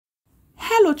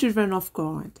Hello, children of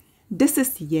God. This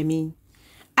is Yemi.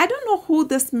 I don't know who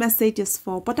this message is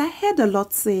for, but I heard the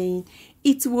Lord saying,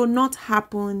 it will not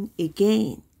happen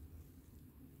again.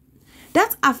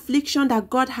 That affliction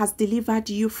that God has delivered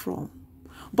you from,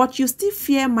 but you still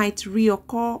fear might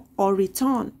reoccur or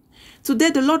return.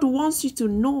 Today, the Lord wants you to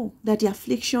know that the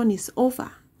affliction is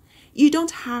over. You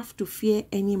don't have to fear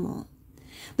anymore.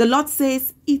 The Lord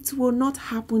says it will not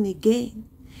happen again.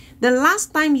 The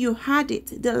last time you had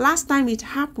it, the last time it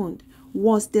happened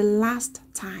was the last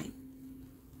time.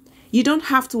 You don't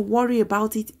have to worry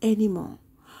about it anymore.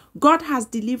 God has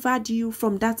delivered you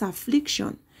from that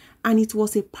affliction, and it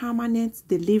was a permanent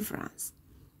deliverance.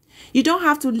 You don't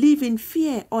have to live in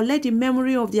fear or let the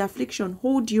memory of the affliction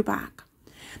hold you back.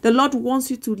 The Lord wants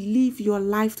you to live your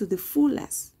life to the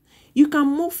fullest. You can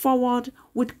move forward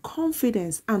with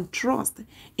confidence and trust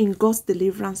in God's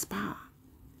deliverance power.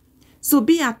 So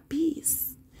be at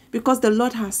peace, because the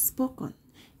Lord has spoken.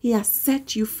 He has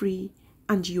set you free,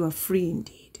 and you are free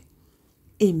indeed.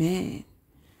 Amen.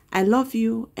 I love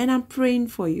you, and I'm praying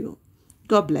for you.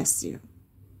 God bless you.